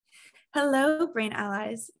Hello, Brain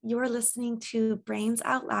Allies. You are listening to Brains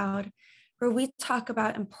Out Loud, where we talk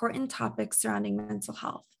about important topics surrounding mental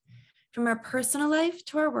health, from our personal life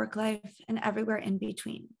to our work life and everywhere in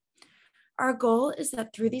between. Our goal is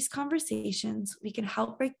that through these conversations, we can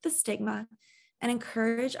help break the stigma and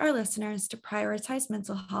encourage our listeners to prioritize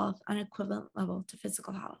mental health on an equivalent level to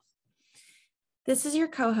physical health. This is your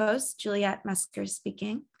co-host, Juliet Mesker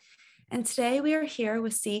speaking, and today we are here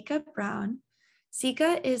with Sika Brown.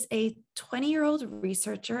 Sika is a 20-year-old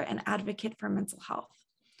researcher and advocate for mental health.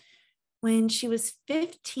 When she was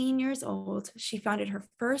 15 years old, she founded her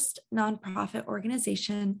first nonprofit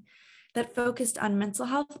organization that focused on mental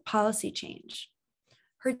health policy change.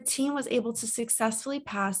 Her team was able to successfully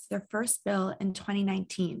pass their first bill in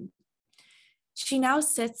 2019. She now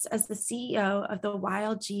sits as the CEO of the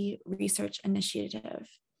YLG Research Initiative,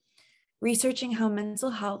 researching how mental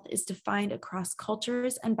health is defined across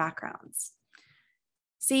cultures and backgrounds.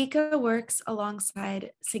 Sika works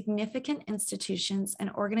alongside significant institutions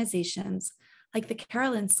and organizations like the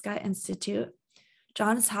Karolinska Institute,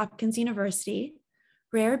 Johns Hopkins University,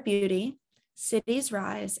 Rare Beauty, Cities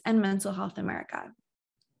Rise, and Mental Health America.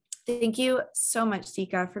 Thank you so much,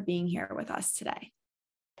 Sika, for being here with us today.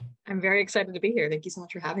 I'm very excited to be here. Thank you so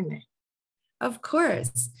much for having me. Of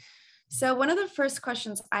course. So one of the first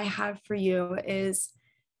questions I have for you is,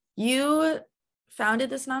 you founded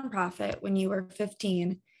this nonprofit when you were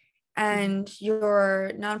 15, and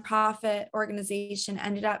your nonprofit organization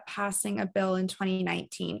ended up passing a bill in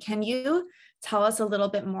 2019. Can you tell us a little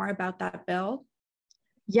bit more about that bill?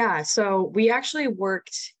 Yeah, so we actually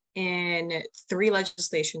worked in 3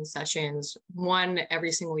 legislation sessions, one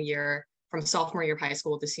every single year from sophomore year of high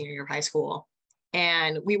school to senior year of high school.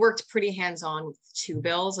 And we worked pretty hands-on with 2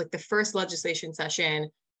 bills. Like the first legislation session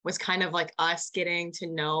was kind of like us getting to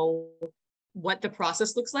know what the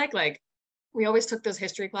process looks like. Like we always took those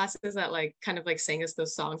history classes that like kind of like sang us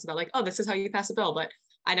those songs about like, oh, this is how you pass a bill, but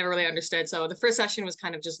I never really understood. So the first session was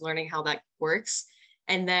kind of just learning how that works.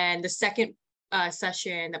 And then the second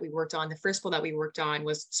session that we worked on, the first bill that we worked on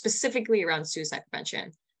was specifically around suicide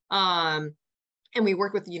prevention. And we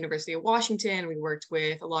worked with the University of Washington. We worked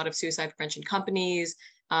with a lot of suicide prevention companies.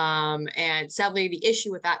 And sadly, the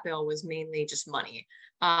issue with that bill was mainly just money.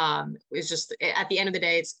 It's just at the end of the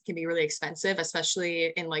day, it can be really expensive,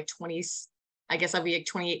 especially in like 20s. I guess that'd be like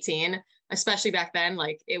 2018, especially back then,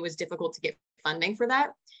 like it was difficult to get funding for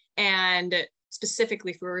that. And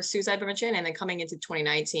specifically for suicide prevention. And then coming into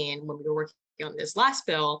 2019, when we were working on this last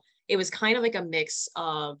bill, it was kind of like a mix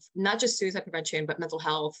of not just suicide prevention, but mental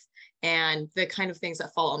health and the kind of things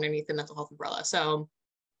that fall underneath the mental health umbrella. So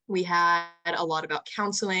we had a lot about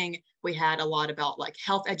counseling. We had a lot about like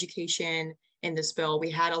health education in this bill.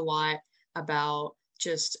 We had a lot about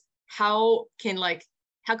just how can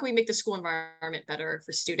we make the school environment better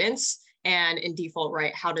for students? And in default,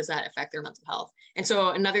 right, how does that affect their mental health? And so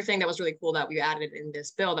another thing that was really cool that we added in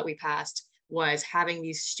this bill that we passed was having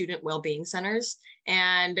these student well-being centers.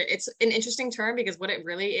 And it's an interesting term because what it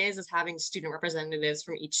really is having student representatives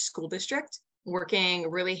from each school district working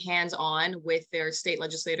really hands-on with their state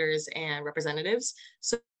legislators and representatives.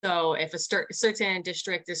 So if a certain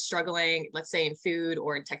district is struggling, let's say in food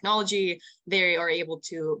or in technology, they are able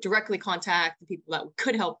to directly contact the people that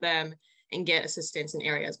could help them and get assistance in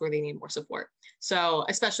areas where they need more support. So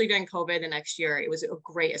especially during COVID the next year, it was a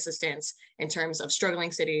great assistance in terms of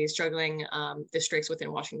struggling cities, struggling districts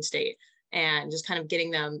within Washington state, and just kind of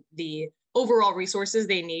getting them the overall resources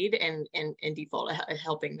they need and in default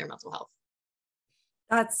helping their mental health.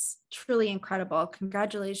 That's truly incredible.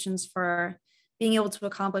 Congratulations for being able to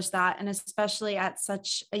accomplish that, and especially at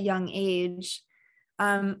such a young age.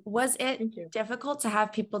 Was it difficult to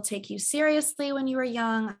have people take you seriously when you were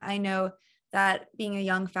young? I know that being a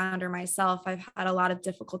young founder myself, I've had a lot of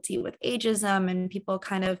difficulty with ageism and people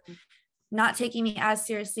kind of not taking me as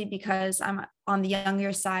seriously because I'm on the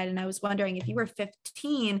younger side. And I was wondering, if you were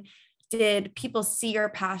 15, did people see your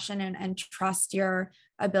passion and trust your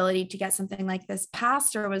ability to get something like this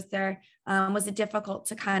passed, or was it difficult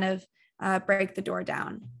to kind of break the door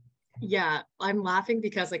down? Yeah, I'm laughing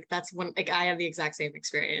because like that's when like I have the exact same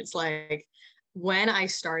experience. Like when I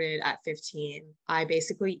started at 15, I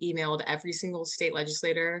basically emailed every single state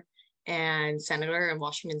legislator and senator in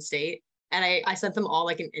Washington state. And I sent them all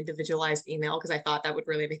like an individualized email because I thought that would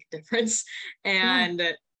really make a difference. And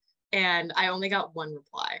and I only got one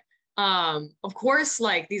reply. Of course,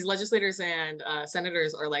 like these legislators and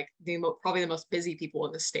senators are like probably the most busy people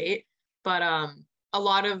in the state, but a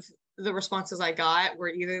lot of the responses I got were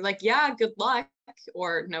either like, yeah, good luck,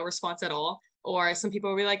 or no response at all. or some people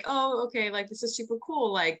will be like, oh, okay, like this is super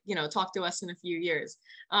cool, like, you know, talk to us in a few years.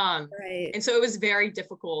 Right. And so it was very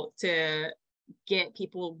difficult to get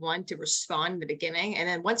people, one, to respond in the beginning. And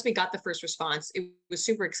then once we got the first response, it was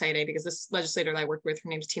super exciting because this legislator that I worked with, her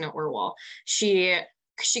name's Tina Orwell, she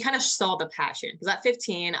kind of saw the passion, because at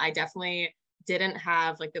 15 I definitely didn't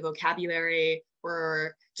have like the vocabulary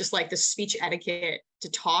or just like the speech etiquette to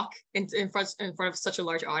talk in front of such a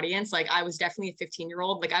large audience. Like I was definitely a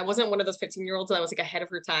 15-year-old. Like I wasn't one of those 15-year-olds that was like ahead of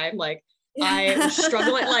her time. Like I was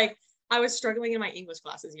struggling, like I was struggling in my English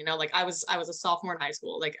classes, you know, like I was a sophomore in high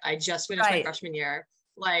school. Like I just finished my freshman year.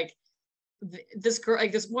 Like this girl,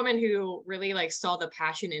 like this woman who really like saw the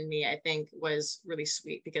passion in me, I think was really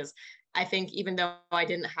sweet, because I think even though I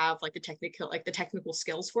didn't have like the technical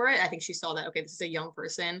skills for it, I think she saw that, okay, this is a young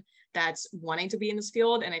person that's wanting to be in this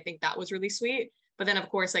field. And I think that was really sweet. But then of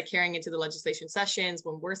course, like carrying into the legislation sessions,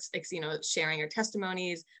 when we're, you know, sharing our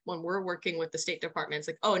testimonies, when we're working with the state departments,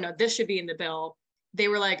 like, oh no, this should be in the bill. They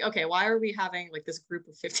were like, okay, why are we having like this group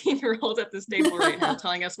of 15-year-olds at this table right now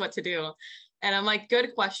telling us what to do? And I'm like,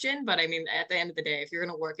 good question. But I mean, at the end of the day, if you're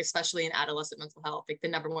going to work, especially in adolescent mental health, like the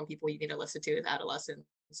number one people you need to listen to is adolescents.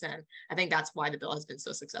 And I think that's why the bill has been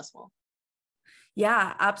so successful.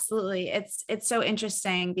 Yeah, absolutely. It's so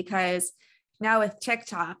interesting because now with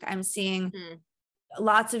TikTok, I'm seeing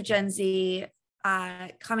lots of Gen Z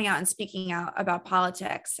coming out and speaking out about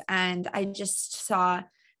politics. And I just saw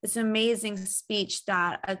this amazing speech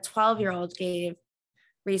that a 12-year-old gave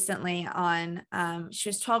recently on, she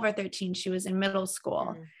was 12 or 13, she was in middle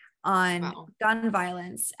school, on gun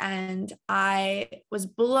violence. And I was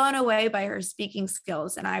blown away by her speaking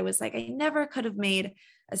skills. And I was like, I never could have made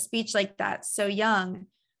a speech like that so young.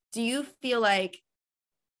 Do you feel like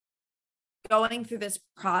going through this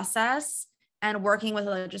process and working with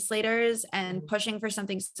legislators and pushing for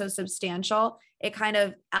something so substantial, it kind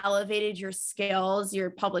of elevated your skills,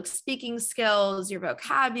 your public speaking skills, your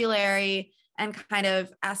vocabulary, and kind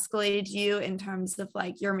of escalated you in terms of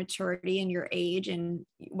like your maturity and your age and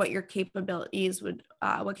what your capabilities would,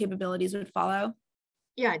 what capabilities would follow?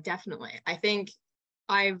 Yeah, definitely. I think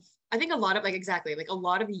a lot of, like, exactly, like a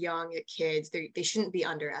lot of young kids, they shouldn't be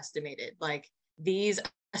underestimated. Like these,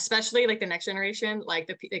 especially like the next generation, like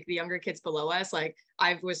the younger kids below us. Like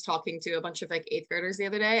I was talking to a bunch of like eighth graders the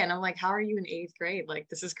other day, and I'm like, how are you in eighth grade? Like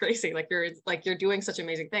this is crazy. Like you're doing such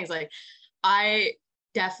amazing things. Like I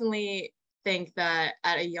definitely think that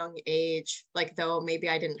at a young age, like though maybe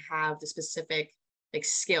I didn't have the specific like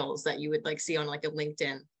skills that you would like see on like a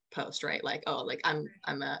LinkedIn post, right? Like, oh, like I'm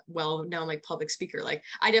a well-known like public speaker. Like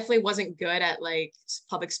I definitely wasn't good at like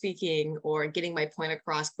public speaking or getting my point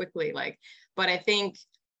across quickly. Like, but I think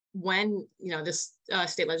when, you know, this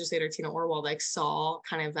state legislator, Tina Orwell, like saw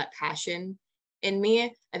kind of that passion in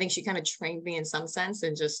me, I think she kind of trained me in some sense,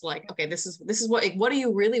 and just like, okay, this is what do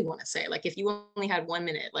you really want to say? Like if you only had 1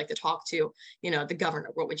 minute like to talk to, you know, the governor,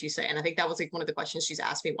 what would you say? And I think that was like one of the questions she's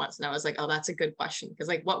asked me once, and I was like, oh, that's a good question, because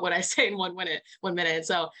like what would I say in 1 minute?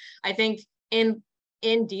 So I think in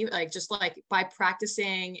deep, like just like by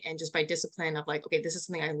practicing and just by discipline of like, okay, this is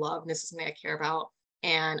something I love and this is something I care about,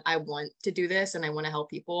 and I want to do this, and I want to help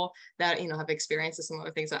people that, you know, have experienced the similar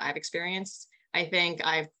things that I've experienced. I think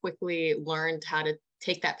I've quickly learned how to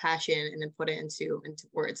take that passion and then put it into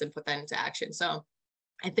words and put that into action. So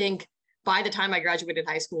I think by the time I graduated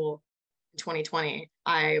high school in 2020,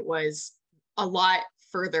 I was a lot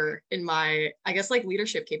further in my, I guess, like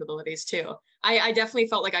leadership capabilities too. I definitely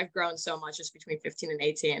felt like I've grown so much just between 15 and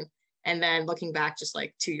 18. And then looking back just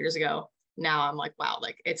like 2 years ago, now I'm like, wow,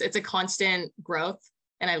 like it's a constant growth.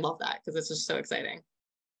 And I love that because it's just so exciting.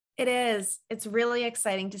 It is. It's really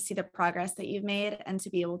exciting to see the progress that you've made and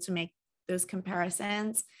to be able to make those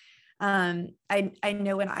comparisons. I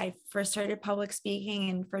know when I first started public speaking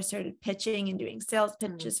and first started pitching and doing sales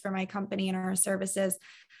pitches for my company and our services,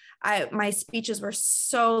 my speeches were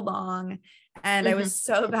so long and I was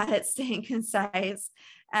so bad at staying concise.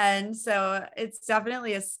 And so it's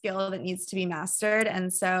definitely a skill that needs to be mastered.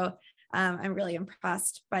 And so I'm really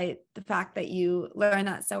impressed by the fact that you learned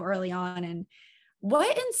that so early on. And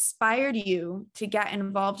what inspired you to get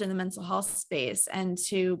involved in the mental health space and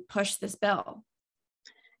to push this bill?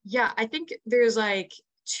 Yeah, I think there's like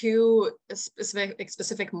two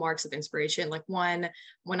specific marks of inspiration. Like one,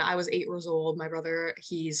 when I was 8 years old, my brother,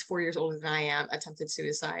 he's 4 years older than I am, attempted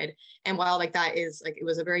suicide. And while like that is like, it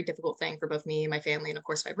was a very difficult thing for both me and my family, and of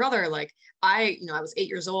course my brother, like I was 8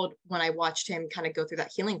 years old when I watched him kind of go through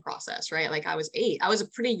that healing process, right? Like I was 8, I was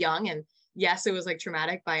pretty young, and yes, it was like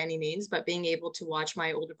traumatic by any means, but being able to watch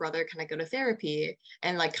my older brother kind of go to therapy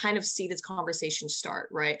and like kind of see this conversation start,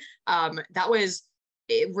 right? That was,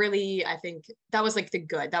 it really, I think that was like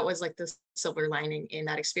that was like the silver lining in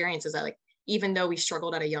that experience, is that like, even though we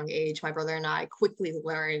struggled at a young age, my brother and I quickly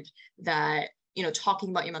learned that, talking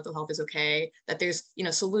about your mental health is okay, that there's,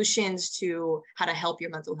 solutions to how to help your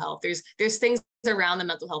mental health. There's things around the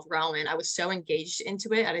mental health realm. And I was so engaged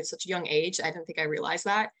into it at such a young age. I didn't think I realized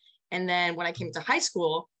that. And then when I came to high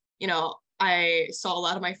school, I saw a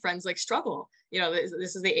lot of my friends like struggle.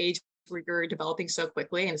 This is the age where you're developing so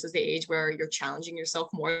quickly. And this is the age where you're challenging yourself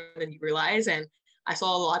more than you realize. And I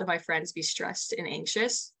saw a lot of my friends be stressed and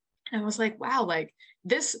anxious. And I was like, wow, like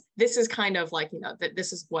this is kind of like, that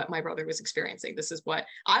this is what my brother was experiencing. This is what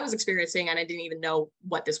I was experiencing. And I didn't even know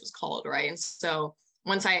what this was called. Right. And so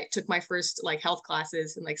once I took my first like health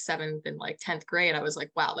classes in like 7th and like 10th grade, I was like,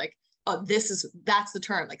 wow, like, oh, that's the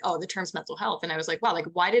term, like, oh, the term's mental health. And I was like, wow, like,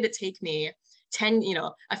 why did it take me 10,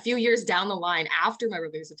 a few years down the line after my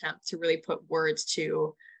brother's attempt to really put words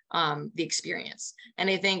to the experience? And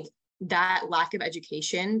I think that lack of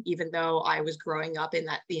education, even though I was growing up in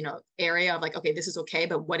that, area of like, okay, this is okay,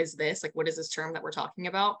 but what is this? Like, what is this term that we're talking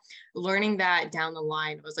about? Learning that down the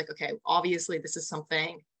line was like, okay, obviously this is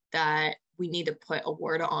something that we need to put a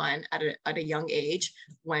word on at a young age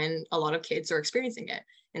when a lot of kids are experiencing it.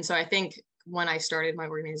 And so I think when I started my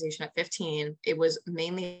organization at 15, it was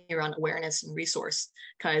mainly around awareness and resource,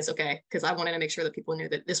 because I wanted to make sure that people knew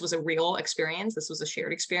that this was a real experience, this was a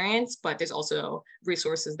shared experience, but there's also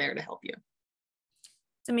resources there to help you.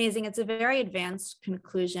 It's amazing. It's a very advanced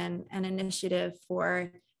conclusion and initiative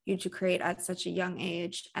for you to create at such a young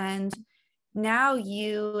age. And now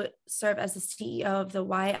you serve as the CEO of the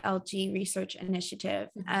YLG Research Initiative.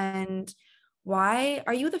 Mm-hmm. And why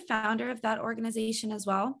are you the founder of that organization as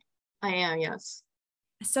well? I am, yes.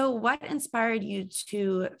 So what inspired you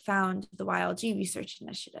to found the YLG Research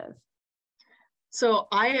Initiative? So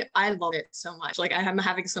I love it so much. Like, I'm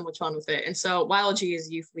having so much fun with it. And so YLG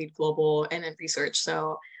is Youth Lead Global and then Research.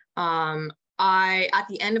 So at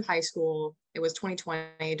the end of high school, it was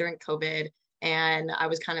 2020 during COVID. And I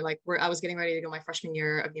was kind of like, I was getting ready to go my freshman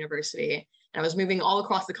year of university. And I was moving all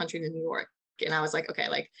across the country to New York. And I was like, okay,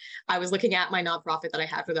 like I was looking at my nonprofit that I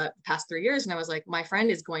had for the past 3 years. And I was like, my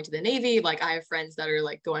friend is going to the Navy. Like, I have friends that are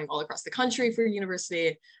like going all across the country for university.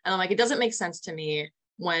 And I'm like, it doesn't make sense to me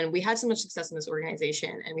when we had so much success in this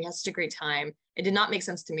organization and we had such a great time. It did not make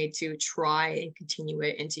sense to me to try and continue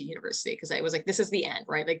it into university, because I was like, this is the end,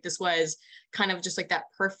 right? Like, this was kind of just like that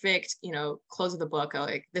perfect, close of the book.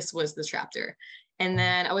 Like, this was the chapter. And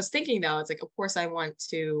then I was thinking, though, it's like, of course, I want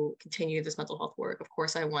to continue this mental health work. Of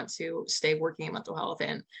course, I want to stay working in mental health.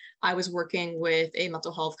 And I was working with a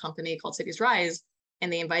mental health company called Cities Rise,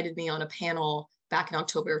 and they invited me on a panel back in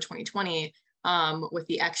October of 2020 with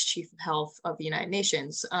the ex-chief of health of the United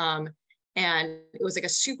Nations. And it was like a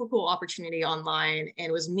super cool opportunity online. And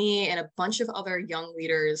it was me and a bunch of other young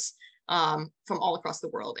leaders from all across the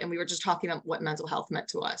world. And we were just talking about what mental health meant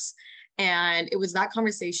to us. And it was that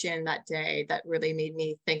conversation that day that really made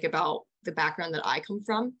me think about the background that I come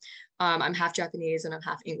from. I'm half Japanese and I'm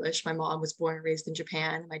half English. My mom was born and raised in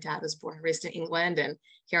Japan. My dad was born and raised in England. And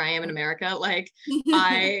here I am in America. Like,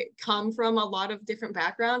 I come from a lot of different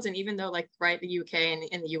backgrounds. And even though, like, right, the UK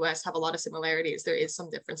and the US have a lot of similarities, there is some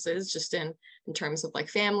differences just in terms of like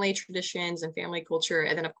family traditions and family culture.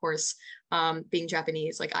 And then, of course, being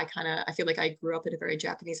Japanese, like I feel like I grew up in a very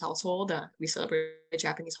Japanese household. We celebrate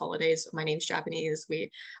Japanese holidays. My name's Japanese.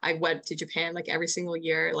 I went to Japan like every single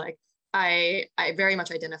year. Like, I very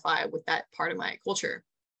much identify with that part of my culture.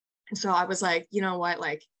 And so I was like, you know what,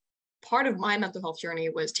 like, part of my mental health journey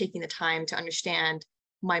was taking the time to understand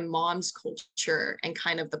my mom's culture and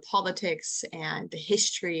kind of the politics and the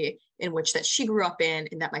history in which that she grew up in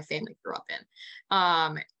and that my family grew up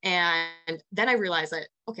in. And then I realized that,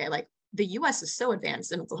 okay, like, the US is so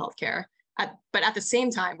advanced in mental health care, but at the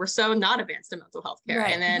same time, we're so not advanced in mental health care.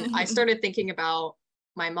 Right. And then I started thinking about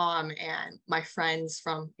my mom and my friends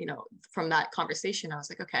from that conversation. I was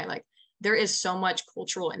like, okay, like, there is so much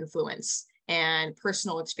cultural influence and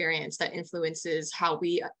personal experience that influences how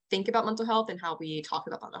we think about mental health and how we talk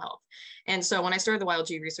about mental health. And so when I started the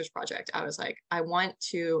YLG Research Project, I was like, I want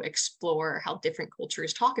to explore how different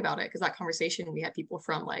cultures talk about it. Because that conversation, we had people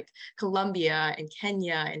from like Colombia and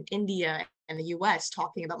Kenya and India and the US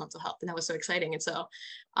talking about mental health. And that was so exciting. And so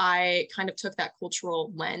I kind of took that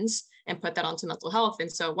cultural lens and put that onto mental health.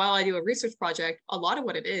 And so while I do a research project, a lot of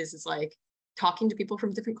what it is like talking to people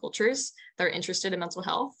from different cultures that are interested in mental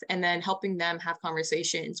health, and then helping them have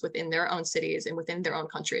conversations within their own cities and within their own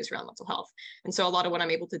countries around mental health. And so a lot of what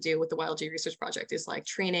I'm able to do with the YLG Research Project is like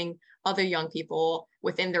training other young people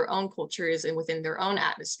within their own cultures and within their own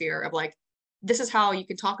atmosphere of like, this is how you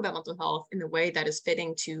can talk about mental health in a way that is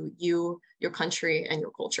fitting to you, your country, and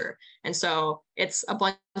your culture. And so it's a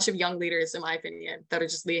bunch of young leaders, in my opinion, that are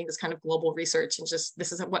just leading this kind of global research, and just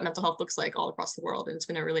this is what mental health looks like all across the world. And it's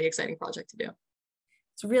been a really exciting project to do.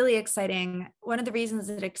 It's really exciting. One of the reasons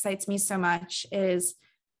it excites me so much is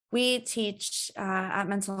we teach at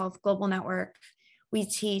Mental Health Global Network, we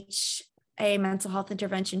teach a mental health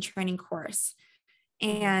intervention training course.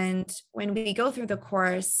 And when we go through the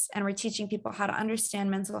course and we're teaching people how to understand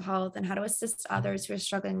mental health and how to assist others who are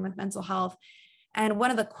struggling with mental health, and one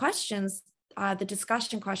of the questions, the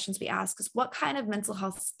discussion questions we ask is, what kind of mental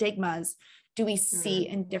health stigmas do we see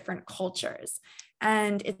in different cultures?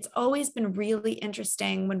 And it's always been really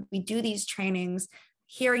interesting when we do these trainings,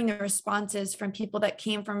 hearing the responses from people that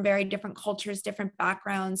came from very different cultures, different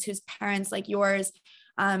backgrounds, whose parents, like yours,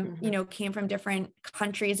 came from different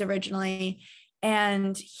countries originally,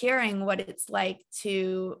 and hearing what it's like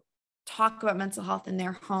to talk about mental health in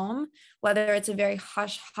their home, whether it's a very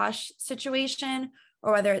hush-hush situation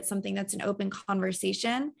or whether it's something that's an open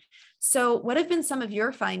conversation. So what have been some of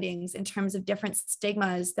your findings in terms of different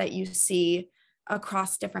stigmas that you see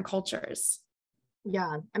across different cultures?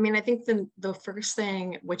 Yeah, I mean, I think the first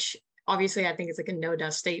thing, which obviously I think is like a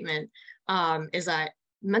no-dust statement, is that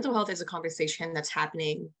mental health is a conversation that's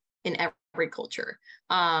happening in every culture.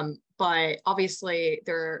 But obviously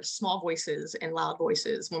there are small voices and loud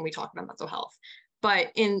voices when we talk about mental health. But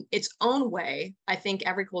in its own way, I think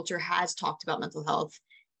every culture has talked about mental health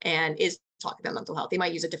and is talking about mental health. They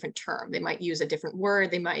might use a different term. They might use a different word.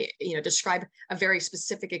 They might, describe a very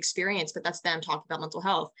specific experience, but that's them talking about mental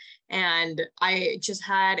health. And I just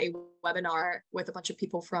had a webinar with a bunch of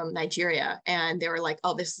people from Nigeria, and they were like,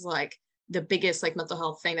 oh, this is like the biggest like mental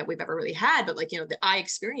health thing that we've ever really had, but like, I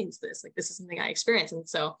experienced this, like, this is something I experienced. And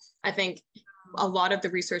so I think a lot of the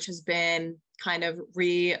research has been kind of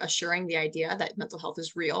reassuring the idea that mental health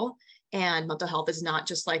is real, and mental health is not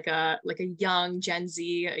just like a young Gen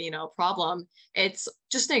Z, problem. It's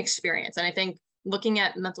just an experience. And I think looking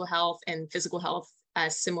at mental health and physical health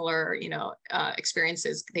as similar,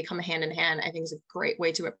 experiences, they come hand in hand, I think is a great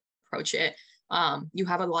way to approach it. You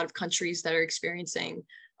have a lot of countries that are experiencing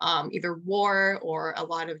either war or a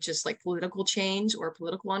lot of just like political change or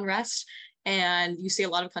political unrest. And you see a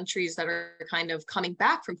lot of countries that are kind of coming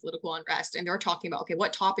back from political unrest, and they're talking about, okay,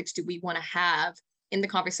 what topics do we want to have in the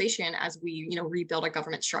conversation as we, rebuild our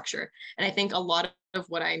government structure? And I think a lot of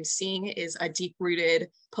what I'm seeing is a deep-rooted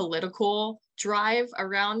political drive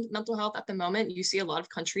around mental health at the moment. You see a lot of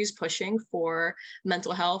countries pushing for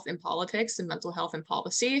mental health in politics and mental health in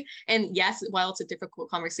policy. And yes, while it's a difficult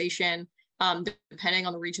conversation, depending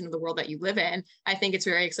on the region of the world that you live in, I think it's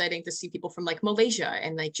very exciting to see people from like Malaysia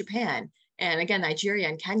and like Japan, and again, Nigeria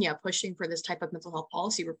and Kenya pushing for this type of mental health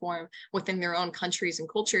policy reform within their own countries and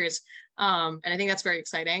cultures. And I think that's very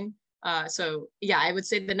exciting. So yeah, I would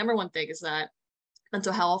say the number one thing is that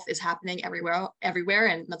mental health is happening everywhere,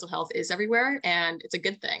 and mental health is everywhere. And it's a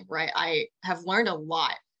good thing, right? I have learned a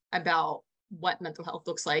lot about what mental health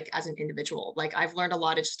looks like as an individual. Like, I've learned a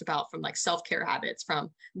lot of just about from like self-care habits, from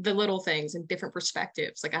the little things and different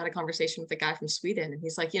perspectives. Like, I had a conversation with a guy from Sweden, and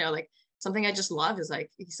he's like, like, something I just love is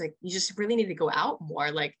like, he's like, you just really need to go out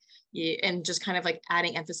more, like, and just kind of like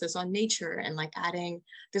adding emphasis on nature, and like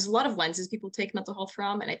there's a lot of lenses people take mental health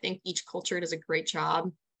from. And I think each culture does a great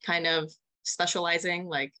job kind of specializing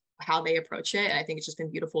like how they approach it. And I think it's just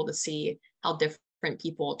been beautiful to see how different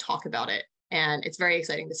people talk about it. And it's very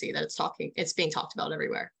exciting to see that it's being talked about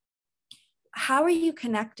everywhere. How are you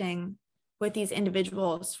connecting with these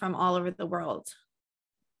individuals from all over the world?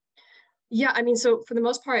 Yeah, I mean, so for the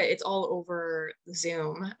most part, it's all over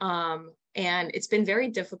Zoom. And it's been very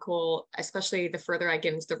difficult, especially the further I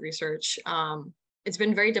get into the research. It's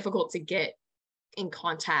been very difficult to get in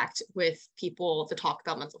contact with people to talk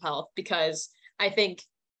about mental health, because I think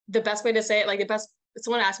the best way to say it,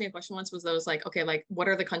 someone asked me a question once, was those like, okay, like, what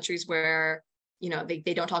are the countries where,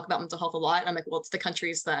 they don't talk about mental health a lot? And I'm like, well, it's the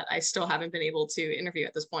countries that I still haven't been able to interview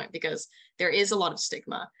at this point, because there is a lot of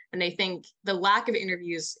stigma. And I think the lack of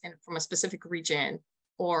interviews from a specific region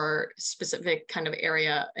or specific kind of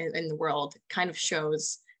area in the world kind of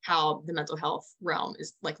shows how the mental health realm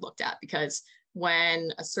is like looked at. Because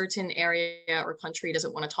when a certain area or country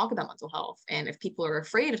doesn't want to talk about mental health, and if people are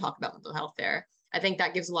afraid to talk about mental health there, I think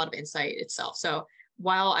that gives a lot of insight itself. So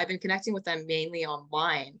while I've been connecting with them mainly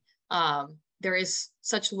online, there is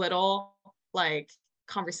such little like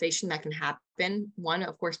conversation that can happen. One,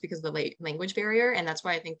 of course, because of the language barrier. And that's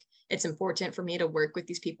why I think it's important for me to work with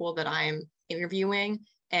these people that I'm interviewing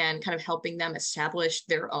and kind of helping them establish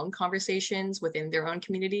their own conversations within their own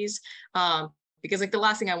communities. because like the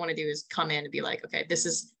last thing I want to do is come in and be like, okay, this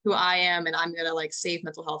is who I am and I'm gonna like save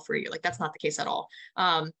mental health for you. Like that's not the case at all.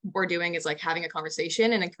 What we're doing is like having a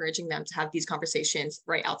conversation and encouraging them to have these conversations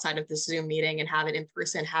right outside of the Zoom meeting and have it in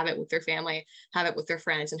person, have it with their family, have it with their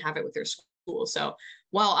friends, and have it with their school. So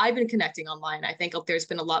while I've been connecting online, I think there's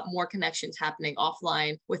been a lot more connections happening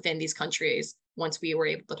offline within these countries once we were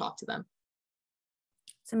able to talk to them.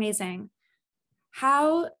 It's amazing.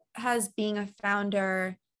 How has being a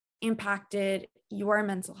founder impacted your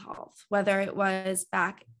mental health, whether it was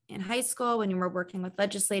back in high school when you were working with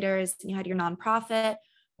legislators and you had your nonprofit,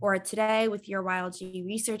 or today with your YLG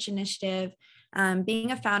research initiative?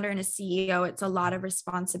 Being a founder and a CEO, it's a lot of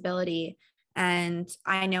responsibility. And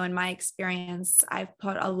I know in my experience, I've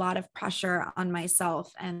put a lot of pressure on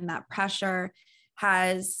myself, and that pressure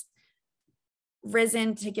has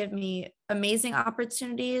risen to give me amazing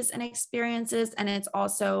opportunities and experiences. And it's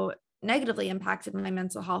also negatively impacted my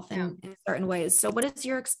mental health in certain ways. So what has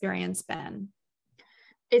your experience been?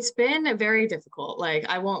 It's been very difficult. Like,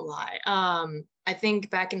 I won't lie. I think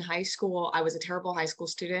back in high school, I was a terrible high school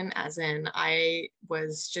student, as in I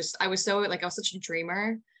was such a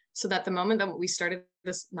dreamer. So that the moment that we started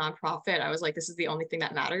this nonprofit, I was like, this is the only thing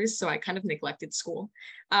that matters. So I kind of neglected school.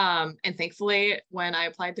 And thankfully, when I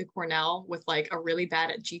applied to Cornell with like a really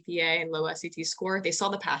bad GPA and low SAT score, they saw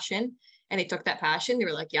the passion and they took that passion. They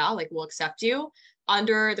were like, yeah, like we'll accept you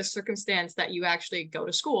under the circumstance that you actually go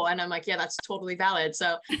to school. And I'm like, yeah, that's totally valid.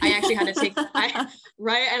 So I actually had to take,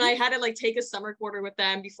 right. And I had to like take a summer quarter with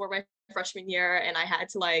them before my freshman year. And I had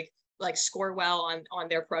to like score well on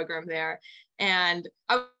their program there. And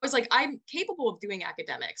I was like, I'm capable of doing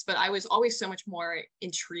academics, but I was always so much more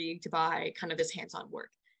intrigued by kind of this hands-on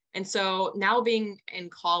work. And so now being in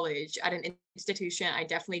college at an institution I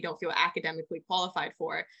definitely don't feel academically qualified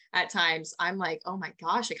for at times, I'm like, oh my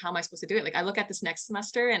gosh, like how am I supposed to do it? Like I look at this next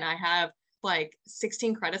semester and I have like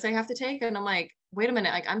 16 credits I have to take. And I'm like, wait a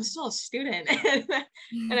minute, like I'm still a student.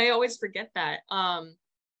 And I always forget that.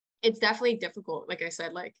 It's definitely difficult. Like I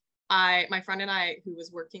said, like my friend and I, who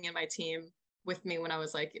was working in my team with me when I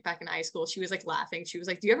was like back in high school, she was like laughing. She was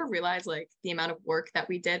like, do you ever realize like the amount of work that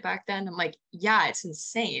we did back then? I'm like, yeah, it's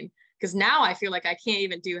insane. Because now I feel like I can't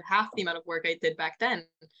even do half the amount of work I did back then.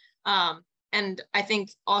 And I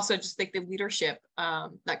think also just like the leadership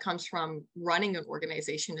that comes from running an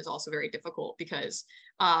organization is also very difficult because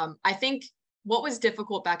I think what was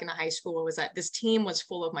difficult back in the high school was that this team was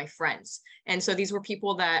full of my friends. And so these were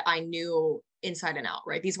people that I knew inside and out,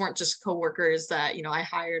 right? These weren't just coworkers that, you know, I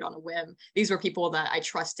hired on a whim. These were people that I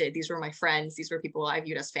trusted. These were my friends. These were people I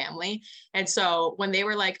viewed as family. And so when they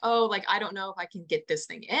were like, oh, like, I don't know if I can get this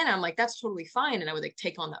thing in, I'm like, that's totally fine. And I would like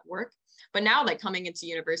take on that work. But now like coming into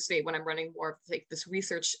university, when I'm running more of like this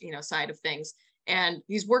research, you know, side of things, and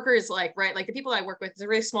these workers, like, right, like the people I work with is a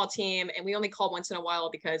really small team and we only call once in a while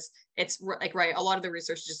because it's like, right, a lot of the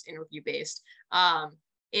research is just interview based.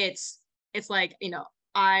 It's like, you know,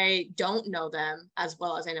 I don't know them as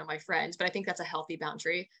well as I know my friends, but I think that's a healthy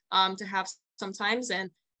boundary to have sometimes.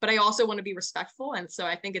 But I also want to be respectful. And so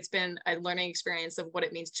I think it's been a learning experience of what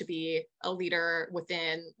it means to be a leader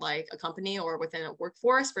within like a company or within a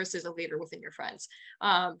workforce versus a leader within your friends.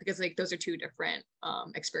 Because like those are two different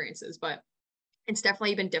experiences, but it's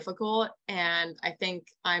definitely been difficult. And I think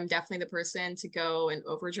I'm definitely the person to go and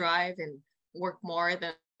overdrive and work more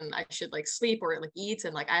than I should like sleep or like eat.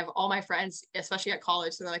 And like I have all my friends, especially at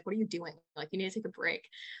college, so they're like, what are you doing? Like you need to take a break.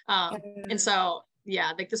 And so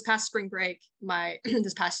yeah, like this past spring break,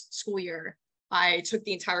 this past school year, I took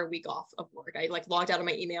the entire week off of work. I like logged out of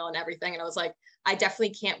my email and everything. And I was like, I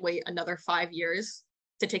definitely can't wait another 5 years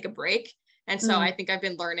to take a break. And so I think I've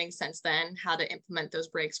been learning since then how to implement those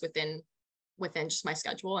breaks within just my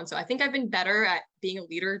schedule. And so I think I've been better at being a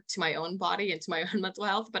leader to my own body and to my own mental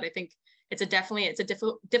health. But I think it's a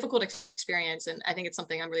difficult experience. And I think it's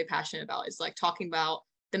something I'm really passionate about, is like talking about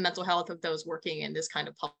the mental health of those working in this kind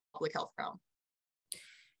of public health realm.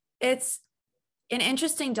 It's an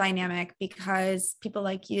interesting dynamic because people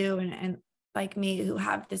like you and like me who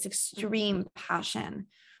have this extreme passion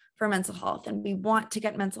for mental health, and we want to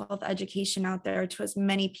get mental health education out there to as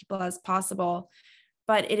many people as possible.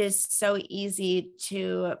 But it is so easy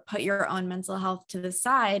to put your own mental health to the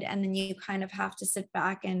side. And then you kind of have to sit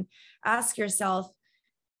back and ask yourself,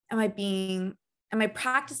 am I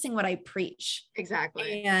practicing what I preach?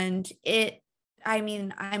 Exactly. And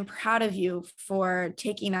I'm proud of you for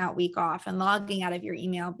taking that week off and logging out of your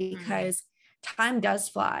email, because time does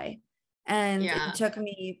fly. And it took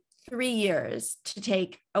me 3 years to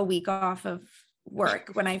take a week off of work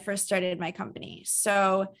when I first started my company.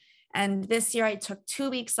 And this year I took 2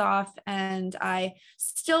 weeks off and I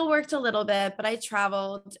still worked a little bit, but I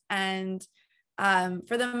traveled and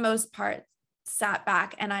for the most part, sat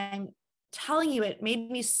back. And I'm telling you, it made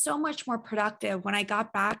me so much more productive. When I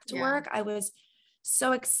got back to work, I was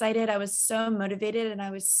so excited. I was so motivated and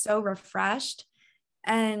I was so refreshed.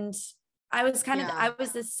 And I was I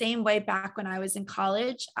was the same way back when I was in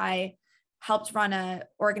college. I helped run an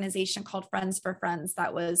organization called Friends for Friends.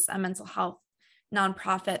 That was a mental health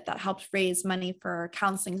nonprofit that helped raise money for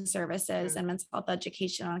counseling services and mental health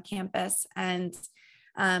education on campus. And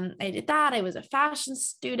I did that. I was a fashion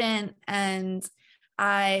student, and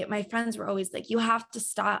my friends were always like, you have to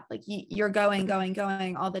stop. Like you're going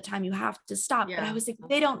all the time. You have to stop. But I was like,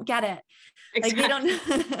 they don't get it. Exactly. Like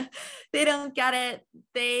they don't, they don't get it.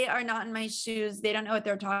 They are not in my shoes. They don't know what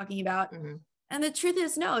they're talking about. And the truth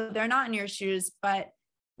is, no, they're not in your shoes, but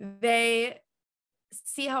they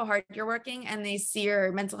see how hard you're working and they see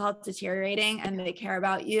your mental health deteriorating and they care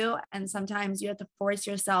about you. And sometimes you have to force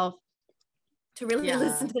yourself to really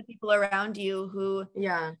listen to the people around you who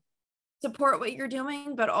support what you're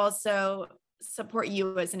doing, but also support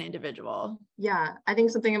you as an individual. Yeah. I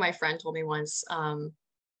think something that my friend told me once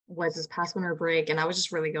was this past winter break, and I was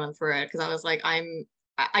just really going through it because I was like,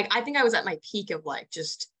 I think I was at my peak of like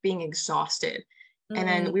just being exhausted. And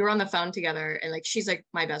then we were on the phone together, and like, she's like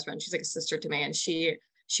my best friend. She's like a sister to me. And she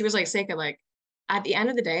was like, Seika, like at the end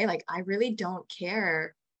of the day, like, I really don't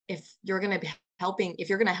care if you're going to be helping, if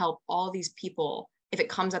you're going to help all these people, if it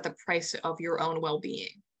comes at the price of your own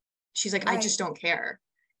well-being. She's like, I just don't care.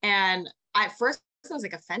 And at first I was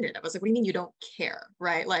like offended. I was like, what do you mean you don't care?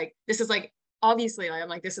 Right? Like, this is like, obviously I'm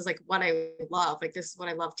like, this is like what I love. Like, this is what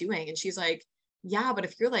I love doing. And she's like, yeah, but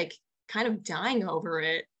if you're like kind of dying over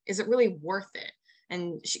it, is it really worth it?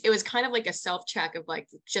 And it was kind of like a self-check of like,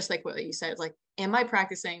 just like what you said, like, am I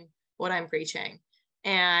practicing what I'm preaching?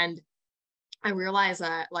 And I realized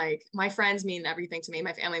that like my friends mean everything to me.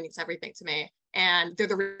 My family means everything to me. And they're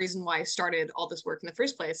the reason why I started all this work in the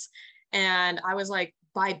first place. And I was like,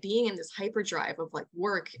 by being in this hyperdrive of like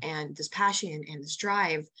work and this passion and this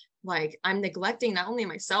drive, like I'm neglecting not only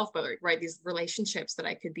myself, but like, these relationships that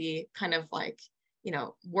I could be kind of like,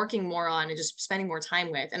 working more on and just spending more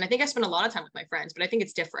time with. And I think I spend a lot of time with my friends, but I think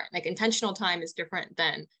it's different. Like intentional time is different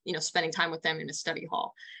than, spending time with them in a study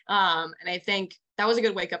hall. And I think that was a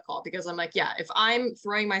good wake up call, because I'm like, yeah, if I'm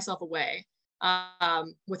throwing myself away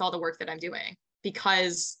with all the work that I'm doing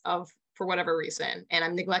for whatever reason, and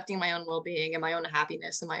I'm neglecting my own well-being and my own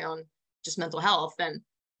happiness and my own just mental health, then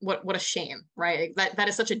what a shame, right? That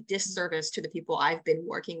is such a disservice to the people I've been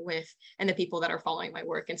working with and the people that are following my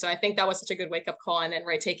work. And so I think that was such a good wake up call. And then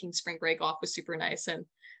taking spring break off was super nice. And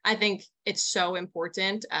I think it's so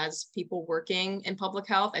important as people working in public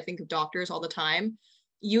health. I think of doctors all the time.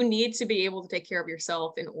 You need to be able to take care of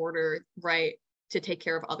yourself in order, to take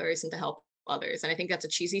care of others and to help others. And I think that's a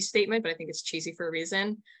cheesy statement, but I think it's cheesy for a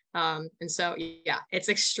reason. And so, yeah, it's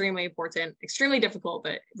extremely important, extremely difficult,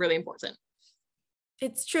 but really important.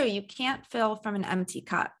 It's true. You can't fill from an empty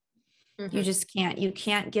cup. You just can't. You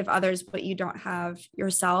can't give others what you don't have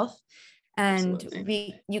yourself. And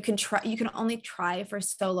you can only try for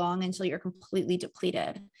so long until you're completely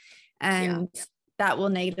depleted. And that will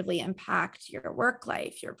negatively impact your work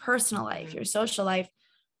life, your personal life, your social life.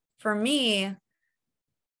 For me,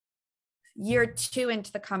 year 2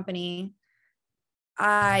 into the company,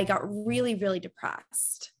 I got really, really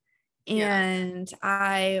depressed. And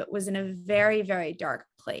I was in a very, very dark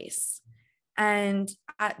place. And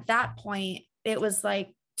at that point, it was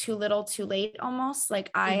like too little, too late almost. Like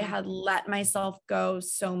I had let myself go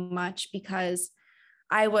so much because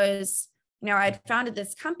I was, I'd founded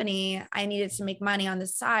this company. I needed to make money on the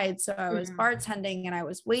side. So I was bartending and I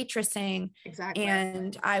was waitressing. Exactly.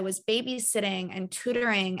 And I was babysitting and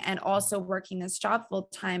tutoring and also working this job full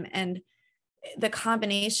time. And the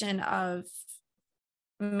combination of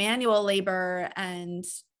manual labor and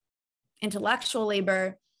intellectual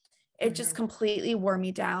labor, it just completely wore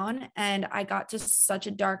me down. And I got to such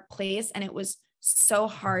a dark place and it was so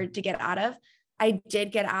hard to get out of. I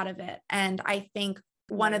did get out of it. And I think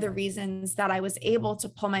one of the reasons that I was able to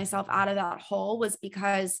pull myself out of that hole was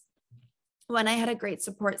because one, I had a great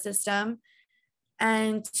support system.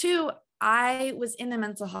 And 2, I was in the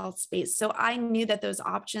mental health space. So I knew that those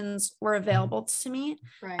options were available to me.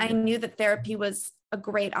 I knew that therapy was a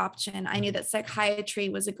great option. I knew that psychiatry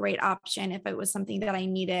was a great option if it was something that I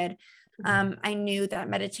needed. I knew that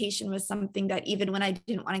meditation was something that even when I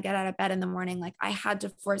didn't want to get out of bed in the morning, like I had to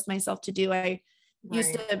force myself to do. I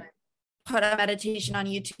used to put a meditation on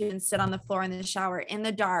YouTube and sit on the floor in the shower in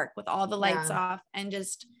the dark with all the lights off and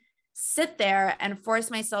just sit there and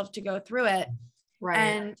force myself to go through it.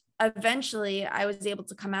 And eventually I was able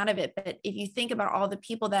to come out of it. But if you think about all the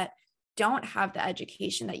people that don't have the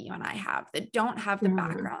education that you and I have, that don't have the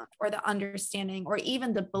background or the understanding or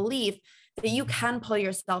even the belief that you can pull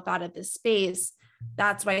yourself out of this space.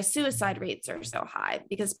 That's why suicide rates are so high,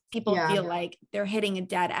 because people feel like they're hitting a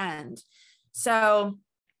dead end. So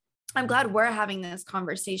I'm glad we're having this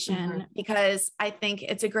conversation because I think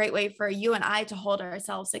it's a great way for you and I to hold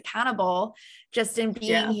ourselves accountable just in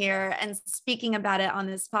being here and speaking about it on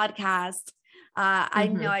this podcast. I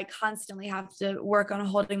know I constantly have to work on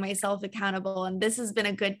holding myself accountable, and this has been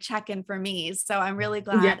a good check-in for me. So I'm really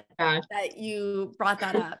glad that you brought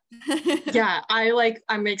that up. I'm like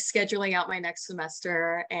scheduling out my next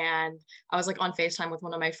semester, and I was like on FaceTime with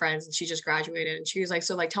one of my friends, and she just graduated, and she was like,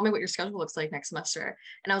 so like, tell me what your schedule looks like next semester.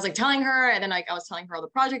 And I was like telling her, and then like I was telling her all the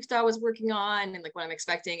projects that I was working on and like what I'm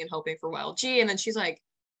expecting and hoping for YLG. And then she's like,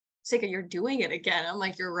 Sika, you're doing it again. I'm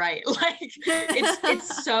like, you're right. Like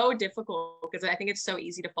it's so difficult because I think it's so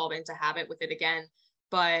easy to fall into habit with it again.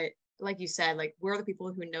 But like you said, like we're the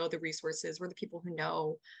people who know the resources. We're the people who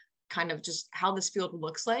know kind of just how this field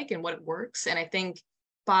looks like and what it works. And I think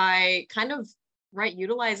by kind of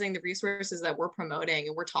utilizing the resources that we're promoting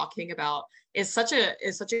and we're talking about is such a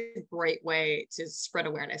great way to spread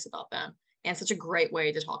awareness about them, and such a great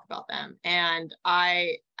way to talk about them. And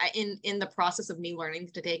I in the process of me learning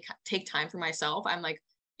to take time for myself, I'm like,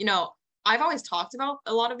 you know, I've always talked about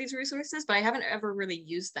a lot of these resources, but I haven't ever really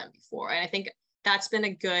used them before. And I think that's been a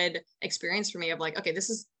good experience for me of like, okay, this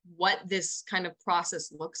is what this kind of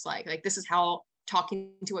process looks like. Like, this is how talking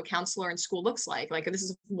to a counselor in school looks like this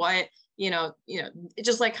is what,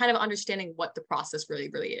 just like kind of understanding what the process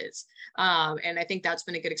really is. And I think that's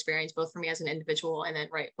been a good experience, both for me as an individual and then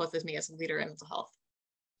both as me as a leader in mental health.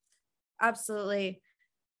 Absolutely.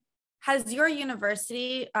 Has your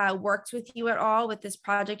university worked with you at all with this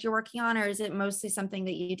project you're working on, or is it mostly something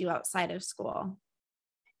that you do outside of school?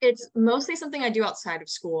 It's mostly something I do outside of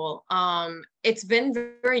school. It's been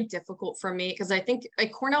very difficult for me because I think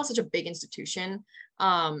like Cornell is such a big institution.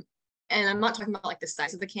 And I'm not talking about like the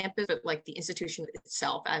size of the campus, but like the institution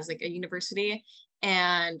itself as like a university.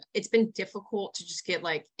 And it's been difficult to just get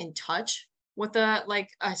like in touch with a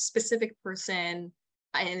specific person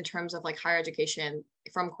in terms of like higher education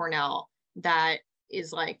from Cornell that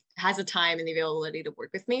is like has the time and the availability to work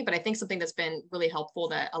with me. But I think something that's been really helpful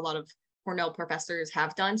that a lot of Cornell professors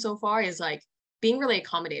have done so far is like being really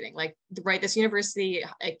accommodating. Like, this university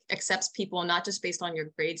accepts people not just based on your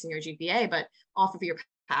grades and your GPA, but off of your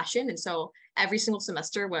passion. And so every single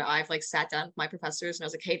semester where I've like sat down with my professors and I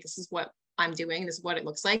was like, hey, this is what I'm doing, this is what it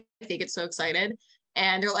looks like, they get so excited.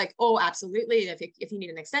 And they're like, oh, absolutely. If you need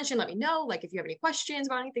an extension, let me know. Like, if you have any questions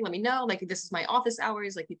about anything, let me know. Like, this is my office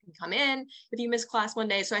hours. Like, you can come in if you miss class one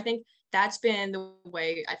day. So I think that's been the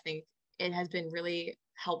way I think it has been really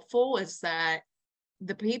helpful, is that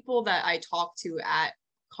the people that I talk to at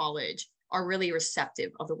college are really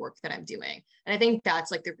receptive of the work that I'm doing. And I think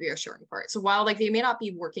that's like the reassuring part. So while like they may not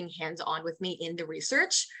be working hands-on with me in the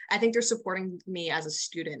research, I think they're supporting me as a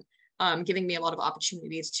student, giving me a lot of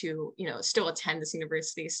opportunities to, still attend this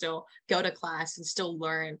university, still go to class and still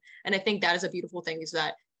learn. And I think that is a beautiful thing, is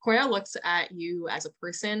that Cornell looks at you as a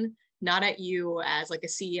person, not at you as like a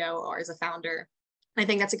CEO or as a founder. I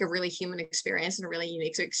think that's like a really human experience and a really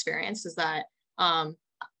unique experience, is that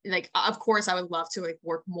of course I would love to like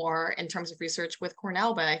work more in terms of research with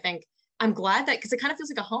Cornell, but I think I'm glad that, because it kind of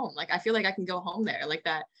feels like a home. Like, I feel like I can go home there, like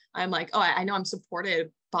that. I'm like, oh, I know I'm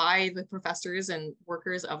supported by the professors and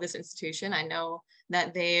workers of this institution. I know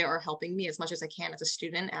that they are helping me as much as I can as a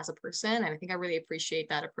student, as a person. And I think I really appreciate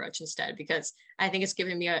that approach instead, because I think it's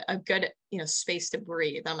given me a good, space to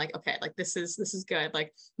breathe. I'm like, okay, like this is good.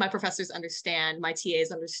 Like, my professors understand, my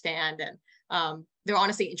TAs understand, and they're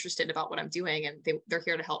honestly interested about what I'm doing, and they're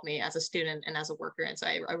here to help me as a student and as a worker. And so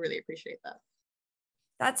I really appreciate that.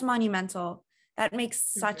 That's monumental. That makes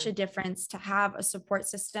such a difference to have a support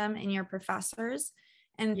system in your professors,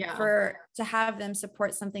 and to have them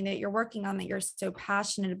support something that you're working on that you're so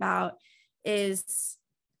passionate about is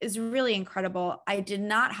really incredible. I did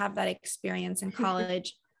not have that experience in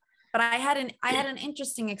college, but I had an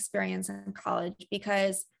interesting experience in college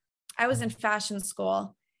because I was in fashion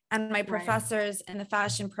school, and my professors in the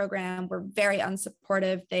fashion program were very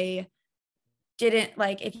unsupportive. They didn't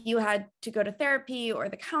like, if you had to go to therapy or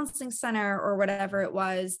the counseling center or whatever it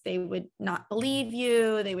was, they would not believe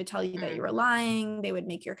you. They would tell you that you were lying. They would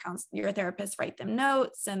make your therapist write them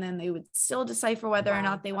notes, and then they would still decipher whether or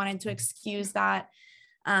not they wanted to excuse that.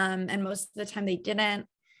 And most of the time they didn't.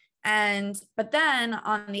 But then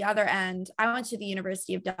on the other end, I went to the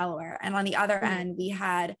University of Delaware, and on the other end, we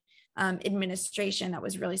had administration that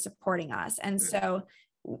was really supporting us. And so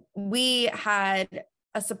we had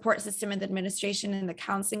a support system in the administration in the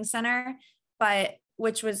counseling center, but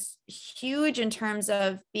which was huge in terms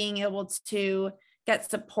of being able to get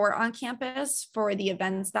support on campus for the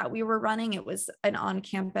events that we were running. It was an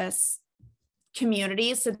on-campus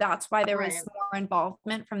community, so that's why there was more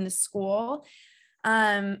involvement from the school.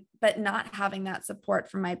 But not having that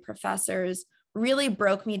support from my professors really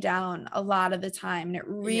broke me down a lot of the time, and it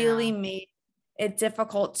really made it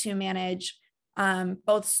difficult to manage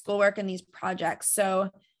both schoolwork and these projects. So I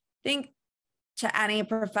think to any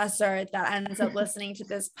professor that ends up listening to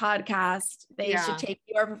this podcast, they should take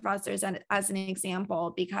your professors as an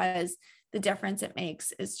example, because the difference it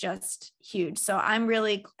makes is just huge. So I'm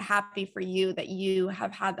really happy for you that you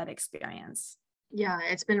have had that experience. Yeah,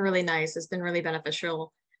 it's been really nice. It's been really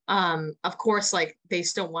beneficial. Of course, like they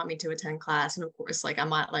still want me to attend class, and of course, like I'm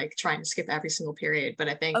not like trying to skip every single period, but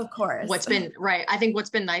I think of course what's been I think what's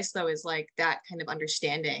been nice though is like that kind of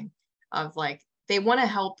understanding of like they want to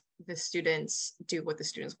help the students do what the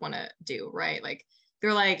students want to do, right? Like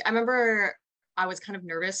they're like, I remember I was kind of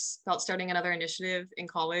nervous about starting another initiative in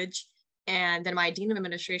college, and then my dean of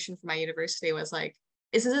administration for my university was like,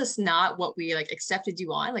 isn't this not what we like accepted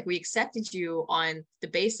you on? Like we accepted you on the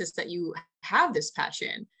basis that you have this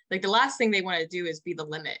passion. Like the last thing they want to do is be the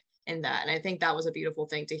limit in that. And I think that was a beautiful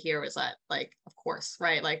thing to hear, is that like, of course,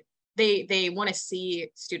 right? Like they want to see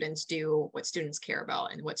students do what students care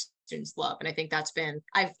about and what students love. And I think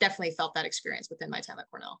I've definitely felt that experience within my time at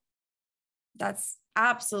Cornell. That's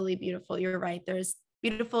absolutely beautiful. You're right.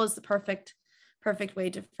 Beautiful is the perfect way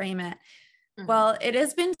to frame it. Well, it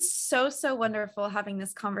has been so wonderful having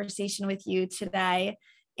this conversation with you today.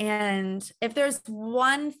 And if there's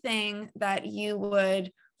one thing that you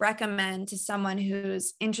would recommend to someone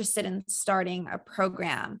who's interested in starting a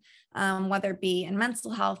program, whether it be in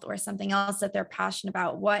mental health or something else that they're passionate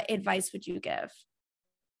about, what advice would you give?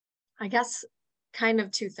 I guess kind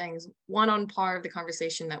of two things. One, on par of the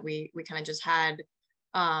conversation that we kind of just had,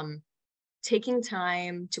 taking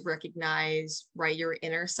time to recognize, right, your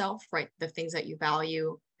inner self, right, the things that you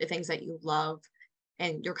value, the things that you love,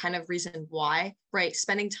 and your kind of reason why, right,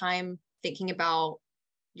 spending time thinking about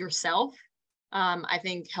yourself, I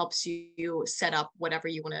think helps you set up whatever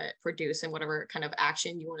you want to produce and whatever kind of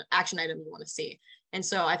action item you want to see. And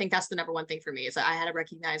so I think that's the number one thing for me, is that I had to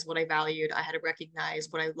recognize what I valued, I had to recognize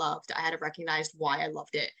what I loved, I had to recognize why I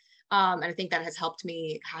loved it. And I think that has helped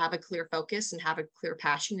me have a clear focus and have a clear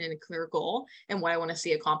passion and a clear goal and what I want to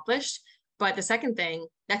see accomplished. But the second thing,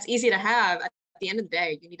 that's easy to have. At the end of the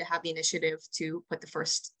day, you need to have the initiative to put the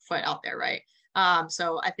first foot out there, right?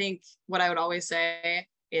 So I think what I would always say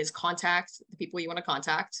is contact the people you want to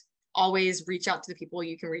contact. Always reach out to the people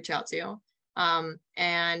you can reach out to.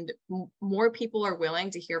 And more people are willing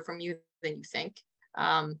to hear from you than you think.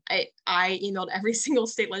 I emailed every single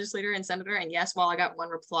state legislator and senator, and yes, while I got one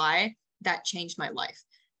reply, that changed my life.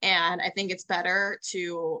 And I think it's better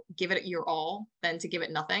to give it your all than to give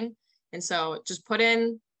it nothing. And so just put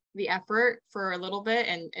in the effort for a little bit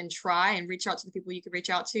and try and reach out to the people you can reach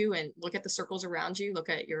out to, and look at the circles around you, look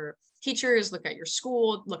at your teachers, look at your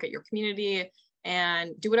school, look at your community,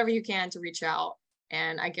 and do whatever you can to reach out.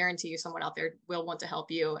 And I guarantee you someone out there will want to help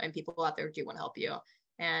you, and people out there do want to help you.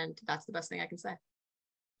 And that's the best thing I can say.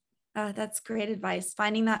 That's great advice.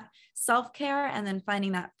 Finding that self-care and then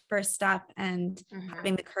finding that first step and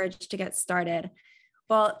having the courage to get started.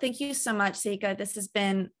 Well, thank you so much, Seika. This has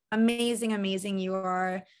been amazing. You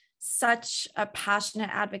are such a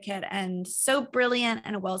passionate advocate and so brilliant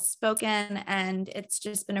and well-spoken. And it's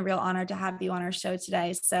just been a real honor to have you on our show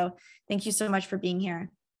today. So thank you so much for being here.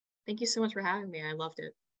 Thank you so much for having me. I loved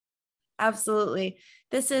it. Absolutely.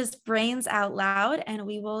 This is Brains Out Loud, and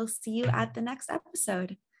we will see you at the next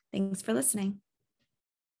episode. Thanks for listening.